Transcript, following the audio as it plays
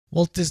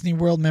Walt Disney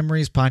World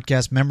Memories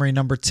Podcast Memory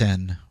Number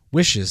 10,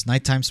 Wishes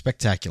Nighttime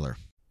Spectacular.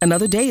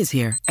 Another day is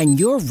here, and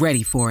you're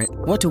ready for it.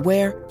 What to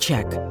wear?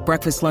 Check.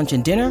 Breakfast, lunch,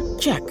 and dinner?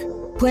 Check.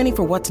 Planning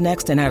for what's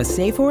next and how to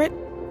save for it?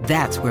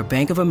 That's where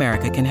Bank of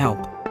America can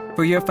help.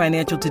 For your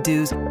financial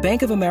to-dos,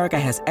 Bank of America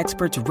has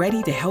experts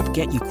ready to help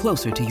get you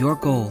closer to your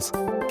goals.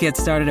 Get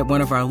started at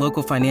one of our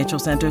local financial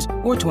centers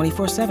or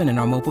 24/7 in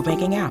our mobile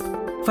banking app.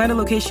 Find a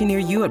location near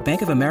you at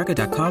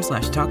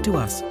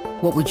bankofamerica.com/talktous.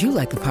 What would you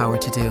like the power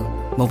to do?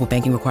 Mobile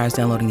banking requires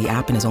downloading the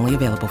app and is only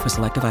available for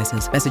select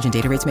devices. Message and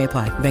data rates may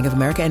apply. Bank of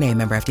America N.A.,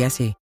 member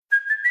FDIC.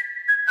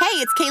 Hey,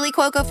 it's Kaylee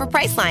Cuoco for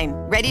Priceline.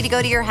 Ready to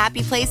go to your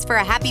happy place for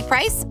a happy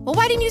price? Well,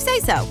 why didn't you say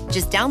so?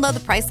 Just download the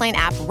Priceline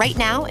app right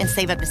now and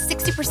save up to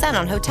 60%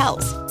 on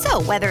hotels.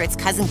 So whether it's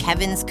Cousin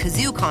Kevin's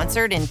Kazoo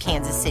Concert in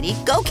Kansas City,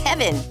 go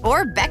Kevin,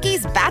 or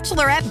Becky's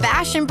Bachelorette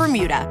Bash in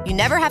Bermuda, you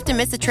never have to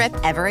miss a trip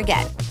ever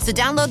again. So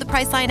download the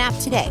Priceline app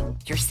today.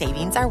 Your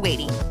savings are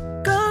waiting.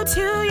 Go to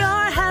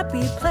your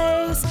happy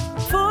place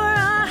for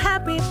a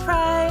happy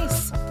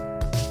price.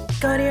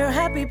 Go to your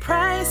happy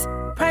price,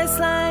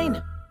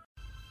 Priceline.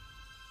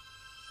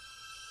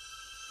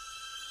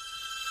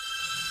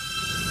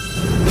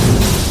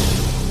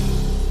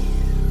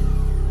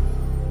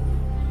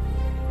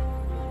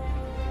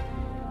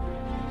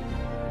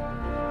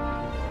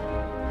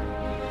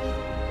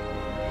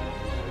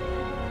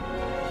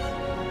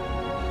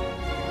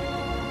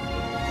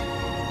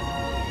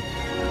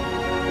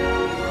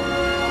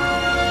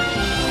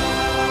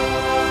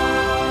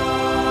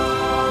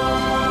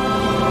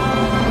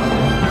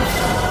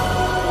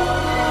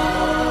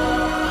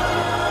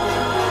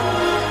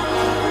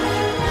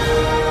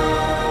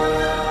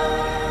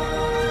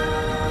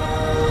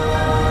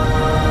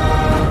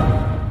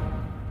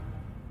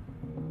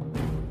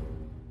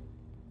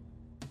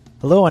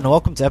 Hello and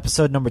welcome to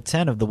episode number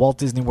 10 of the Walt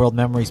Disney World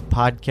Memories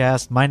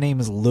Podcast. My name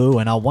is Lou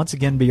and I'll once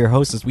again be your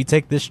host as we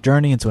take this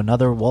journey into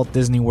another Walt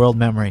Disney World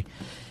memory.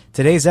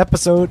 Today's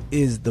episode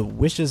is the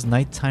Wishes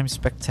Nighttime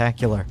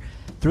Spectacular.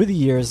 Through the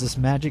years, the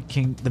Magic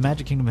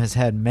Kingdom has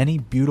had many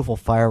beautiful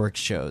fireworks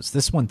shows.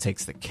 This one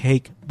takes the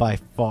cake by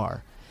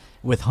far.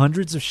 With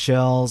hundreds of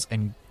shells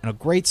and a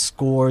great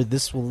score,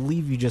 this will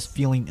leave you just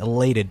feeling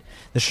elated.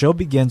 The show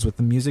begins with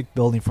the music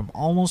building from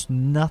almost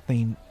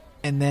nothing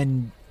and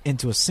then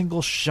into a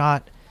single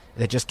shot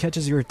that just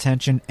catches your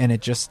attention, and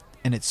it's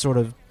sort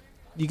of,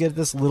 you get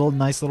this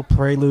nice little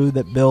prelude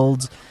that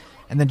builds,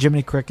 and then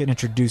Jiminy Cricket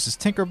introduces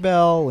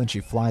Tinkerbell, and she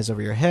flies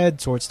over your head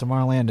towards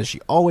Tomorrowland as she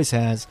always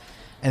has,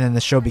 and then the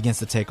show begins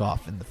to take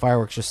off, and the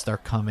fireworks just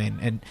start coming,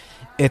 and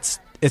it's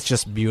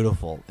just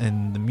beautiful,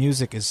 and the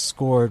music is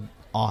scored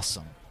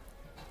awesome.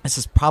 This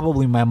is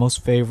probably my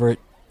most favorite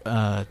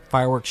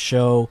fireworks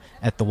show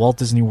at the Walt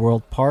Disney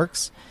World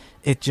parks.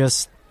 It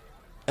just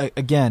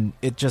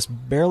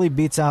barely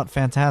beats out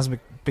Fantasmic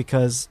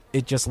because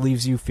it just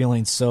leaves you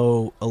feeling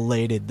so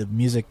elated. The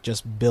music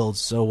just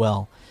builds so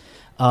well.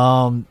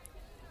 A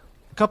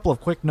couple of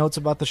quick notes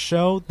about the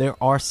show.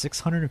 There are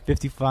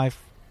 655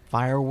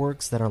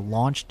 fireworks that are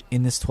launched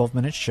in this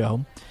 12-minute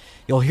show.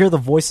 You'll hear the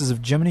voices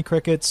of Jiminy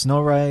Cricket,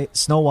 Snow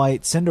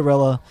White,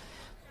 Cinderella,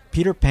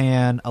 Peter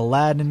Pan,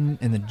 Aladdin,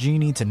 and the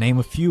Genie, to name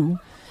a few.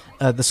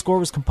 The score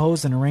was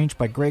composed and arranged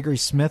by Gregory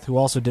Smith, who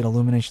also did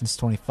Illuminations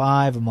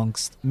 25,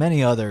 amongst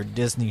many other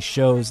Disney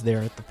shows there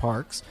at the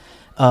parks.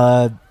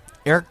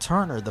 Eric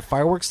Turner, the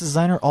fireworks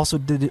designer, also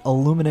did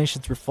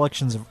Illuminations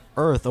Reflections of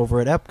Earth over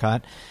at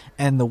Epcot,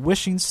 and the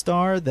wishing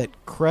star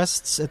that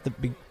crests at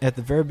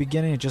the very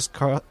beginning, it just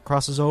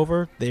crosses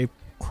over. They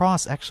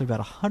cross actually about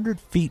 100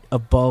 feet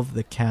above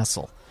the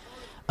castle.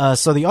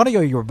 So the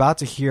audio you're about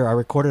to hear, I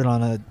recorded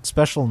on a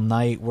special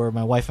night where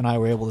my wife and I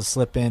were able to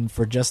slip in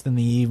for just in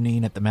the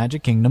evening at the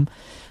Magic Kingdom,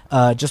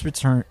 just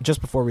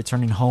before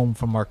returning home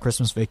from our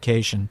Christmas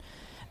vacation.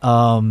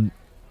 And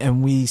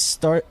we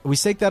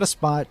staked out a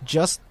spot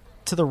just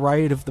to the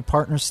right of the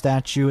partner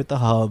statue at the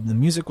hub. The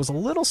music was a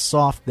little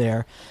soft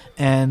there,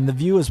 and the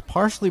view is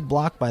partially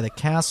blocked by the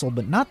castle,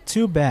 but not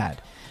too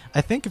bad. I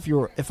think if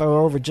I were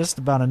over just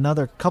about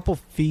another couple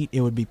feet,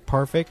 it would be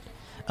perfect.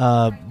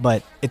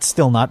 But it's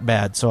still not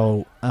bad.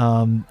 So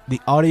the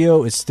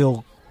audio is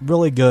still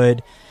really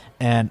good,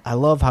 and I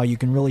love how you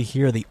can really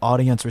hear the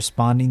audience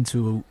responding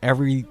to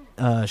every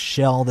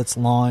shell that's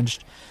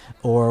launched,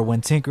 or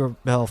when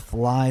Tinkerbell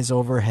flies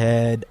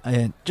overhead,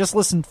 and just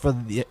listen for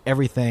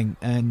everything,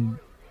 and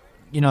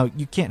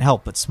you can't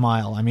help but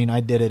smile. I mean, I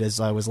did it as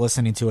I was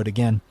listening to it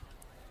again.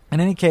 In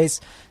any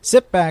case,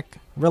 sit back,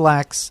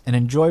 relax, and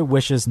enjoy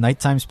Wishes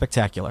Nighttime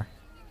Spectacular.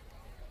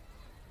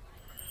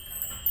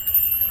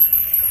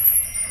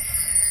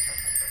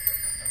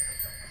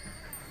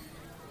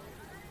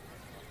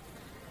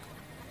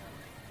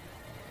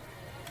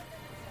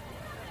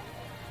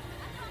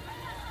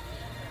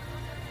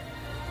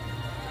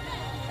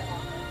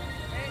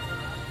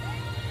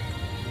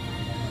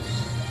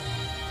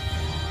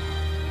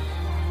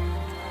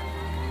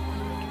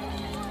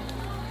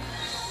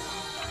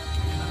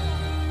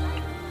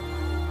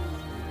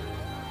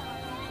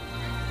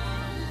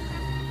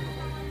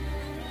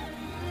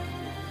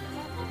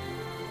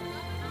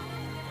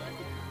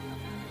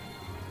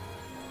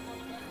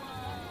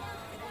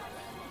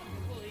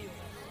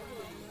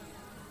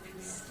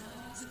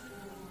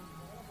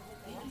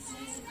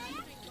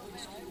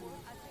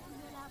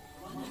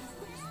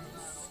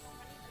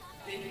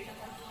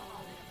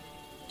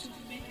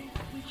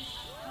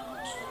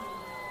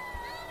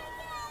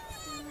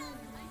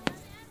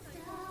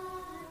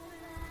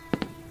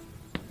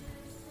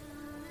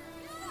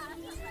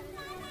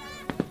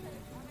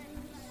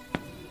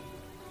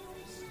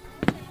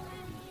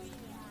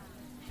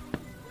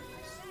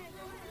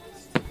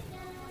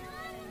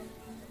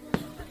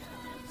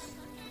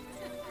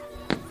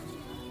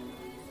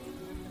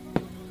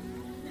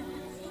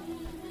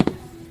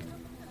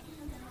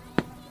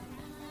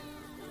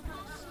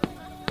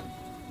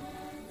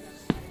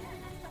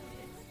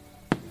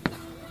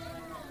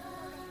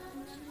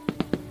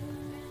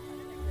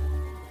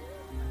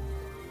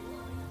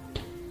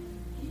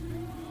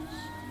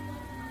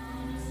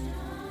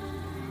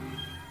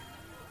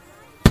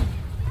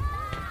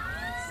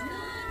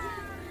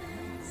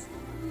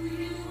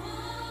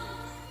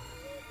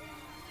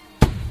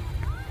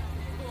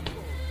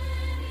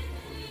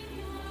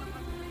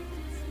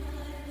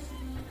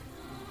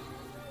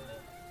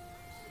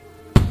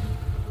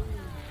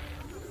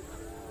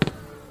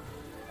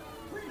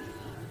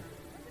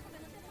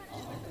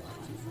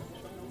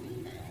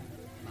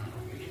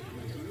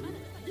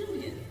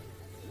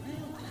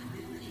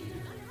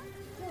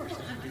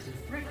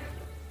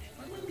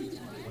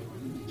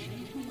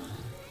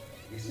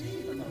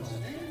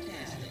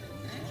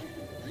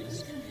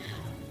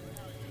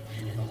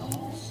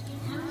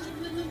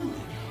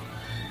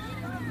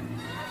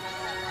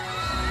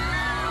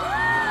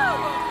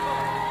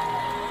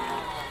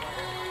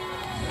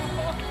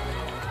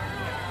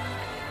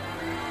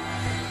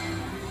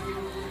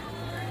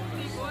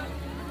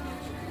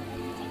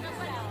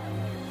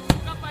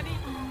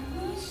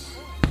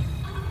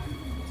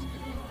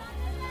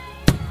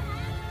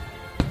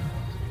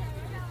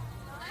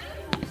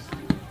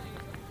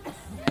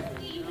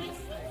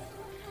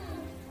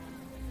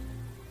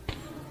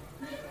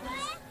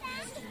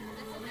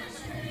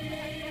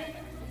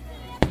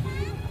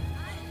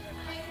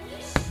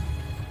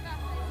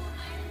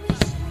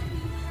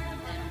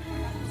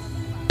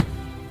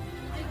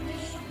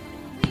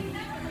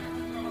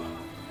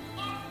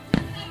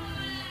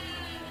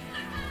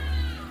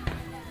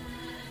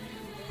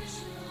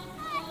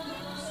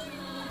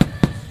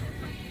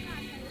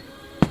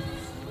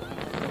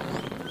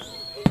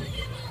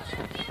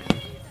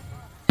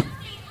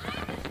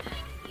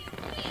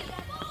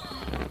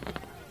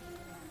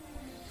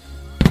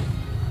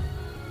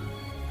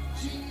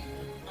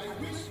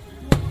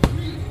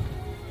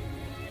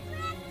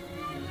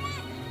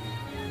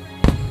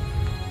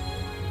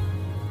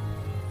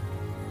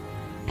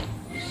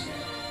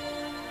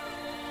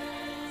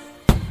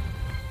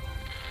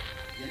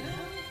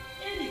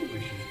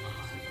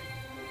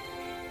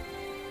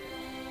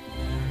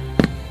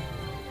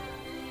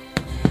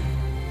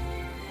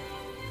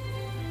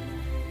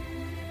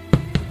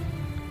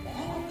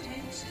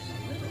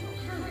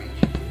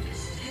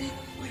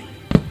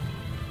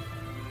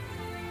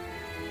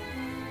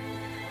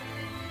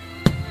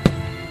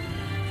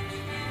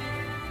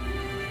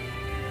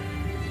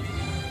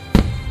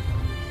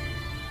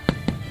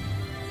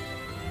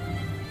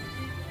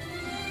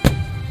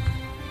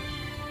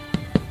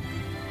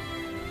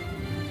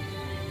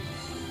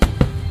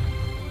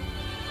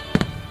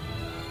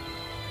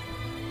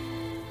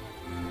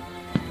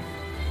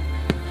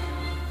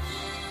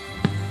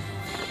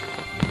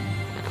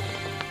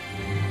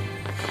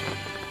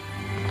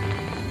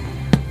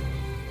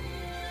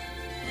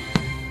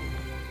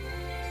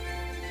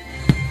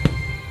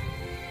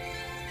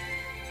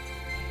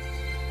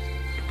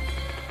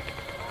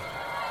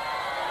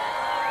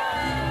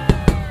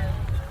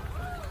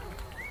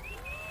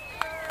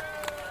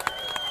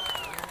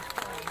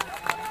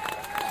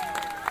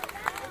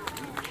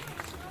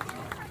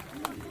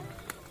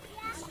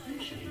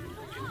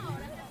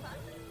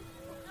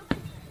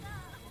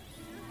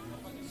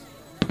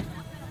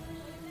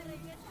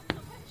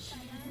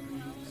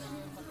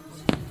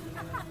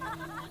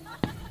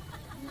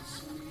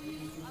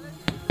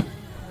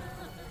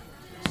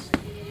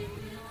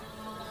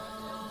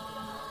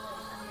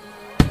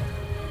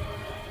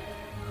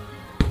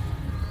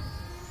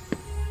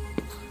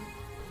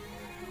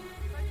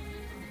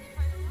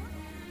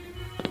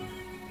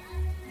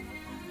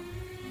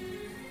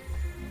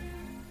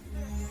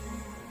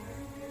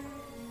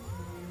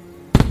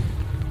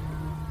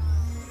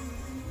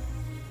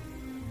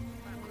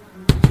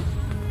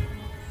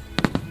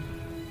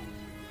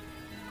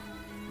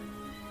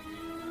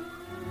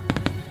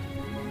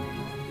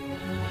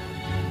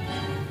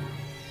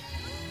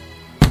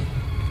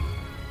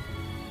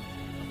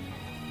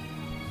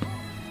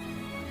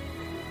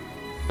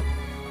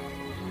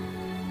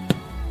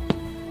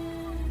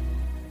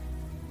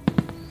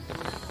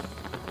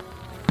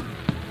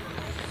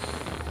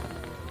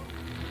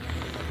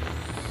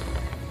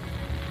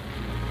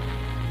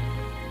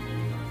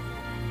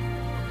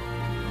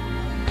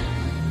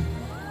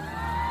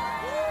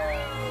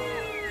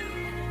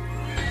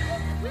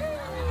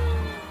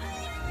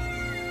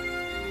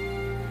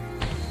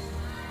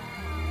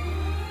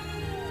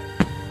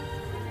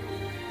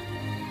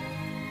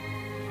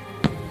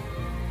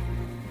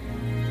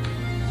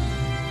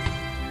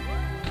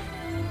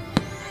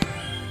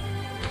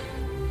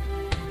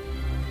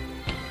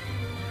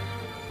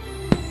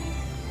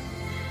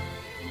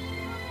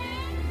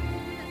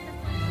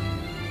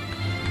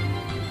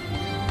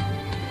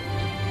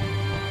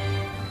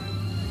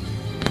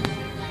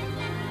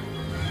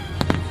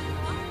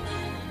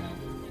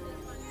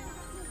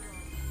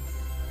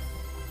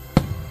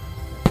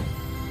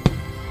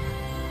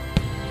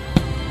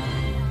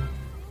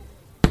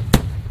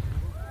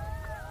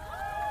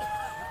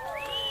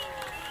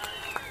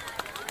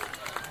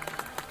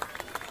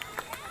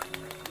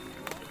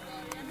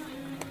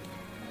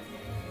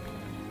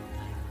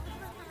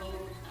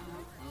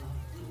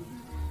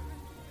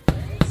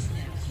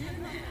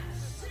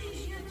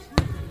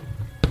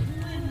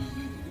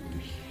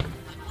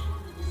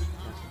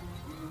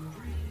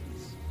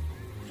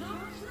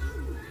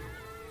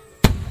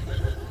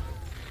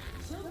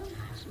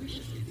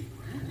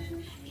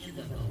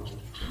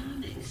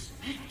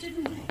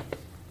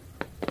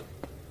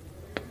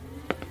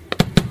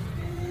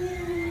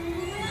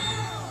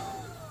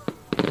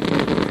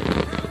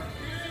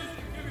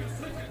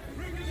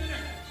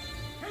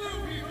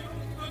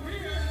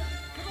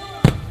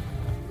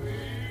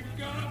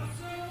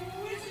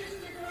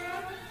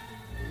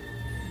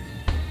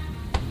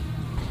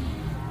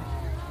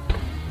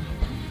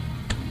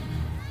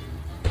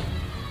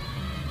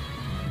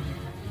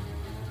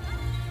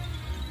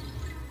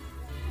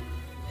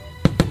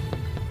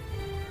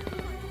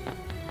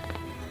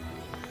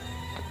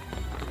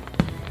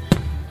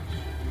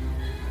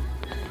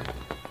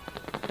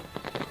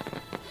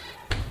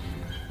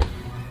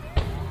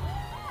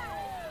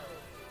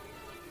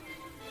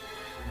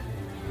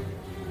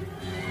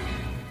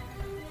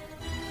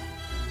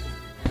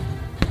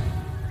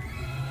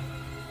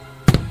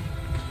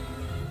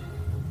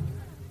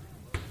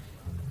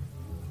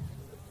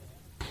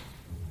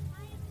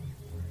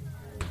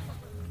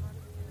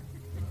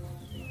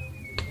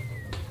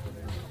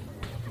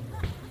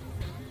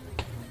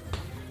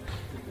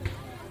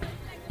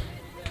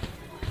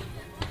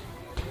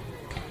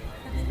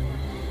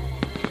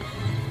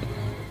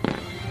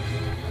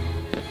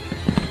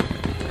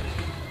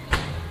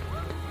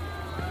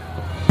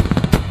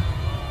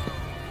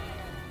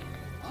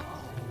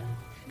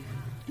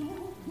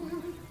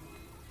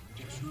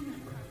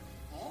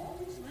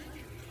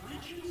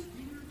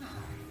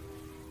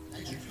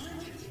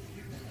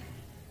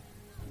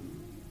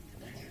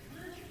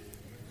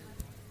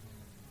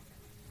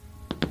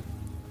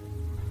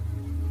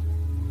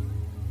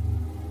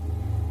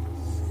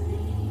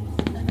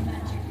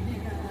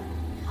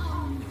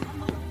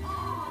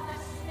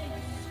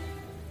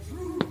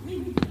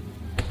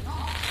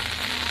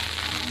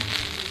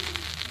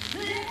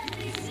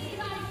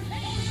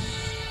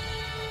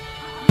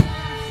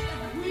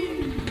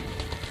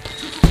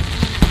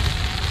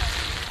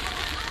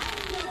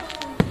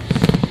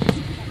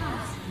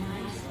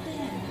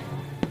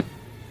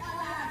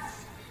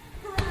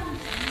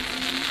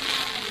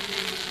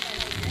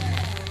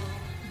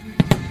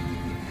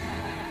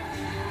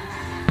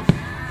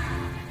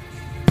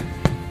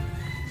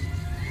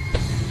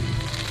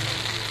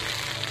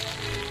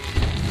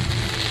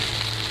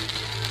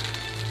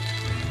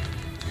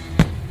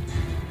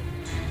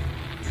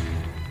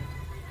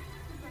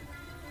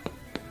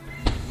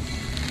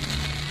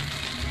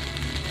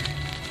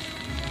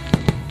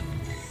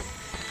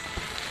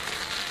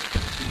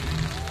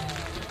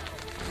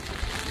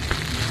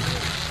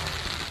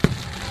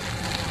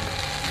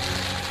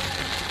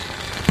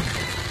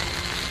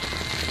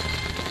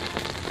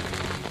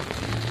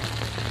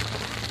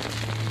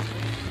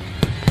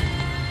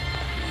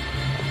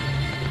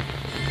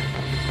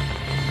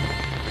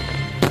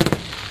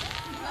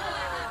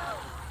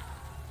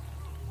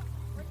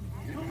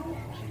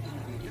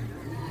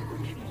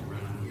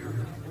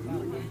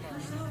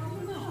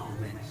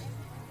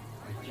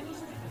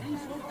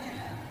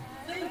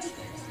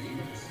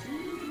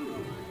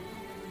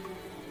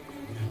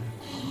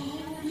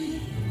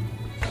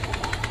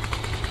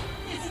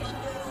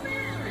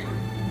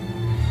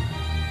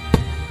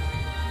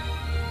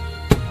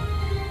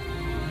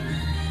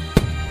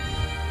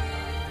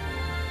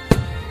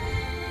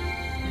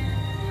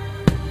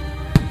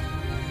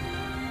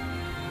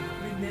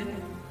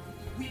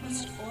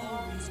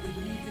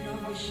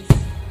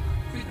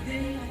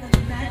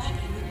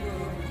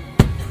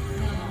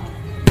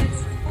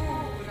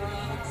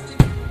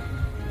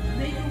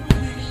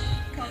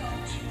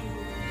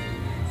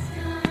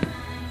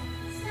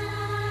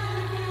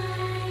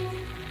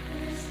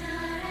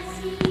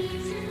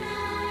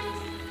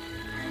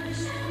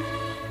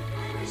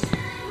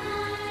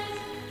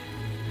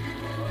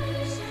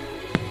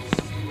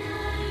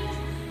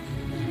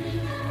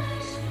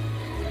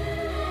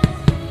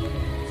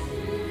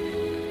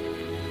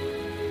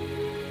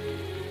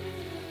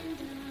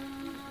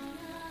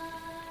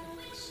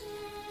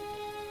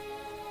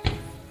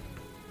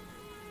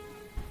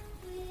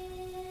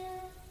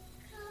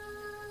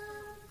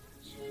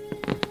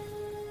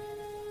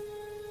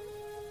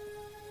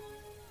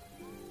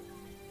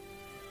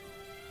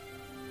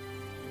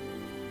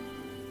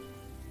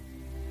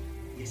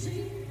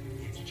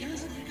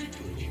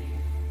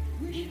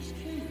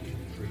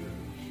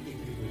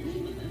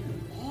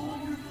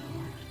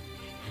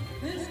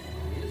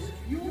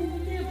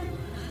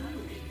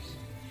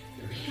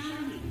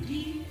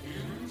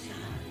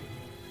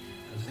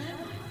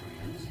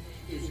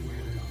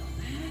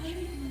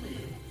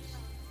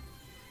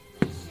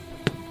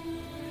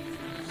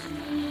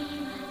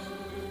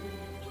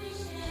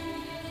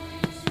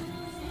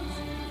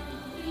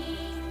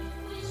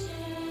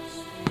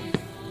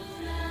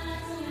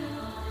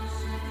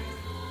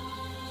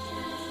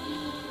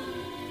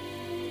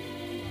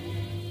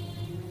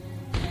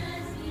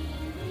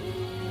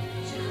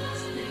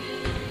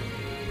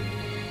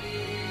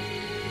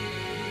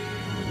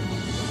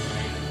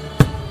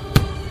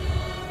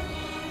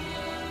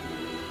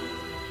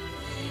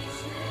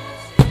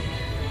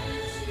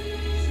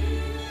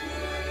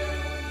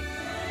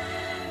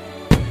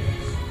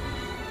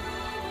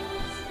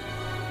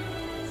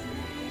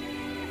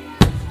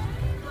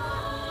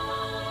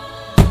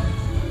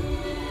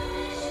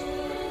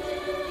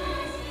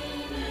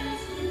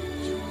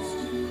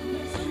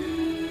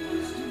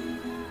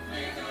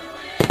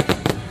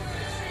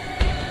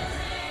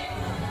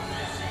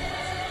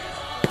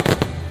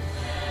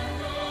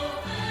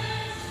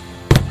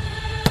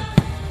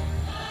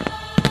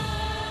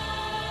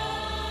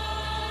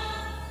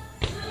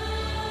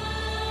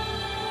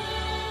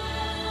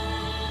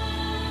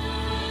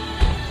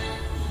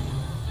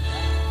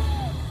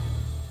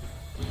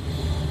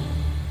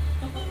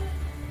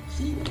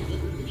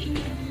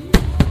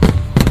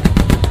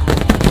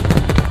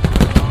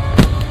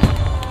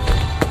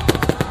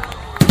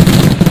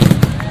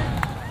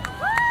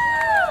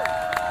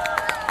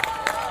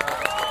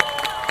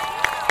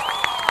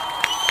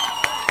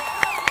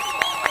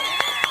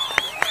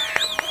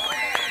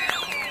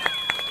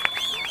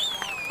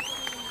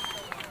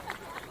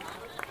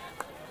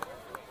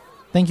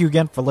 Thank you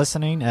again for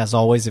listening. As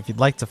always, if you'd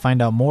like to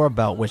find out more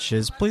about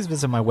Wishes, please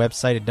visit my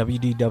website at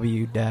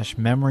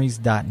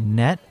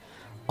wdw-memories.net.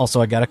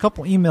 Also, I got a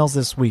couple emails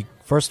this week.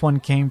 First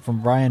one came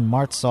from Brian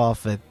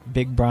Martzoff at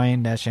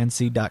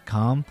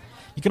bigbrian-nc.com.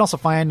 You can also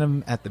find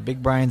him at the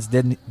Big Brian's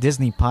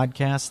Disney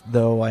podcast,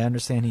 though I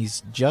understand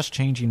he's just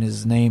changing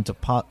his name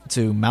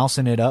to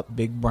Mousing It Up,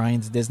 Big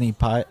Brian's Disney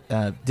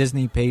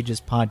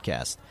Pages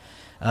podcast.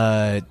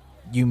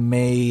 You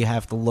may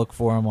have to look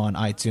for him on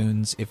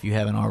iTunes if you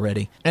haven't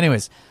already.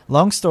 Anyways,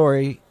 long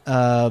story,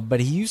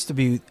 but he used to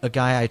be a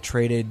guy I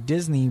traded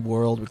Disney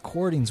World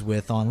recordings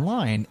with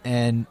online,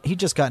 and he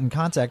just got in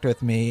contact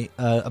with me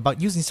about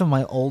using some of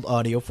my old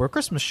audio for a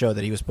Christmas show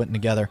that he was putting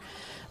together.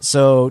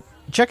 So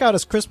check out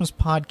his Christmas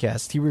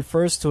podcast. He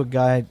refers to a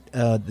guy,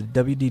 the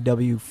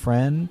WDW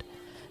friend.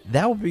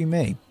 That would be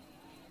me.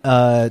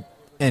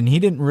 And he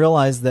didn't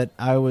realize that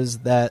I was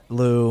that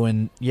Lou,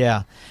 and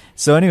yeah.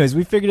 So anyways,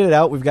 we figured it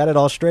out. We've got it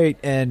all straight,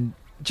 and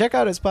check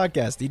out his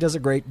podcast. He does a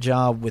great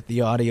job with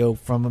the audio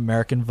from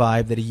American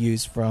Vibe that he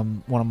used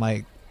from one of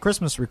my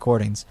Christmas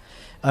recordings.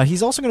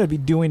 He's also going to be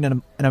doing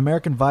an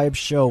American Vibe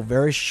show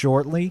very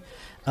shortly,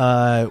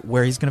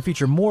 where he's going to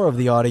feature more of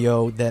the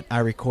audio that I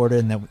recorded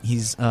and that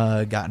he's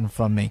gotten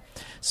from me.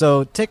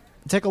 So take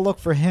a look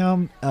for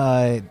him.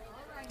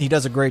 He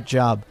does a great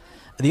job.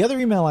 The other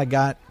email I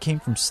got came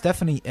from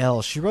Stephanie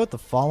L. She wrote the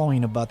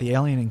following about the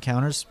Alien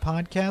Encounters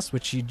podcast,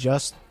 which she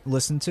just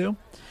listened to.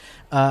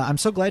 I'm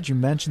so glad you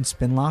mentioned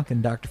Spinlock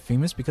and Dr.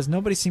 Femus because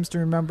nobody seems to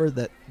remember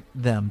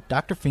them.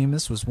 Dr.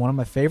 Femus was one of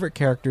my favorite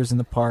characters in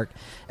the park,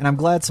 and I'm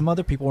glad some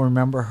other people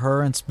remember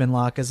her and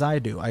Spinlock as I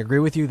do. I agree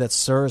with you that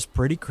Sir is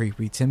pretty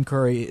creepy. Tim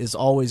Curry is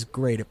always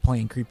great at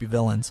playing creepy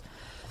villains.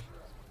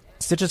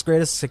 Stitch's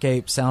Greatest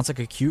Escape sounds like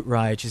a cute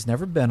ride. She's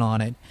never been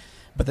on it.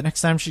 But the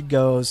next time she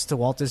goes to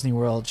Walt Disney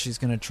World, she's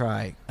going to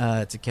try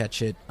to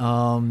catch it.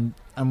 I'm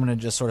going to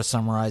just sort of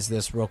summarize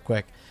this real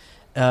quick.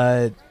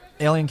 Alien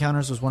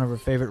Encounters was one of her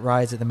favorite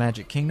rides at the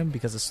Magic Kingdom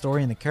because the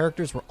story and the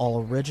characters were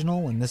all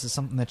original, and this is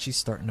something that she's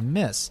starting to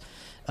miss.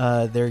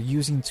 They're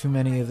using too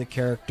many of the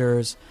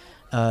characters,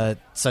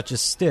 such as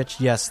Stitch.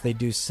 Yes, they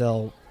do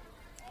sell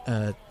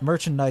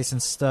merchandise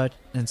and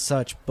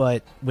such,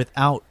 but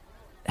without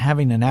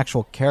having an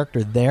actual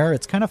character there,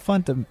 it's kind of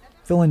fun to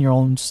fill in your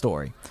own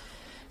story.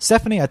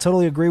 Stephanie, I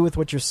totally agree with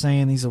what you're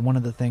saying. These are one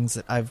of the things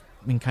that I've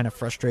been kind of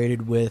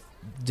frustrated with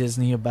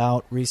Disney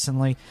about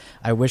recently.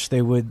 I wish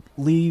they would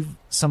leave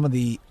some of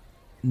the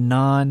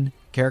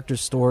non-character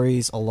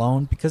stories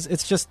alone because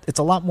it's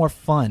a lot more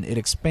fun. It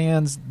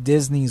expands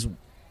Disney's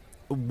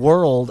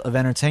world of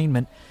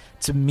entertainment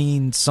to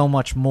mean so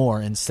much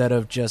more instead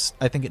of just,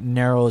 I think it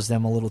narrows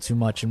them a little too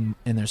much in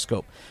their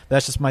scope. But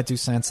that's just my 2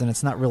 cents, and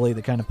it's not really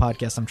the kind of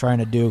podcast I'm trying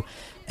to do.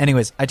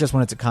 Anyways, I just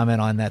wanted to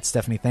comment on that,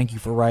 Stephanie. Thank you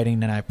for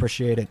writing, and I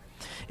appreciate it.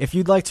 If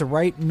you'd like to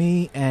write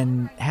me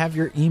and have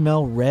your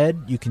email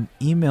read, you can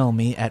email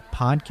me at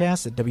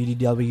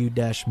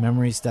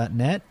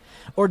podcast@wdw-memories.net,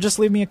 or just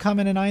leave me a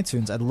comment in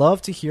iTunes. I'd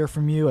love to hear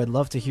from you. I'd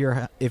love to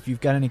hear if you've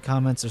got any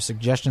comments or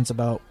suggestions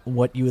about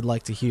what you would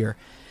like to hear.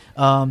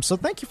 So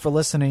thank you for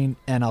listening,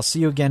 and I'll see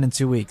you again in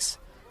 2 weeks.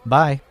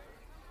 Bye.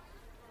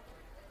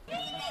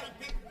 Ladies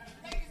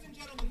and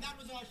gentlemen, that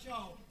was our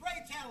show.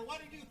 Pray tell, what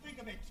did you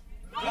think of it?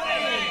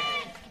 Great!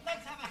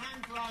 Let's have a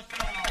hand for our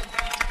show.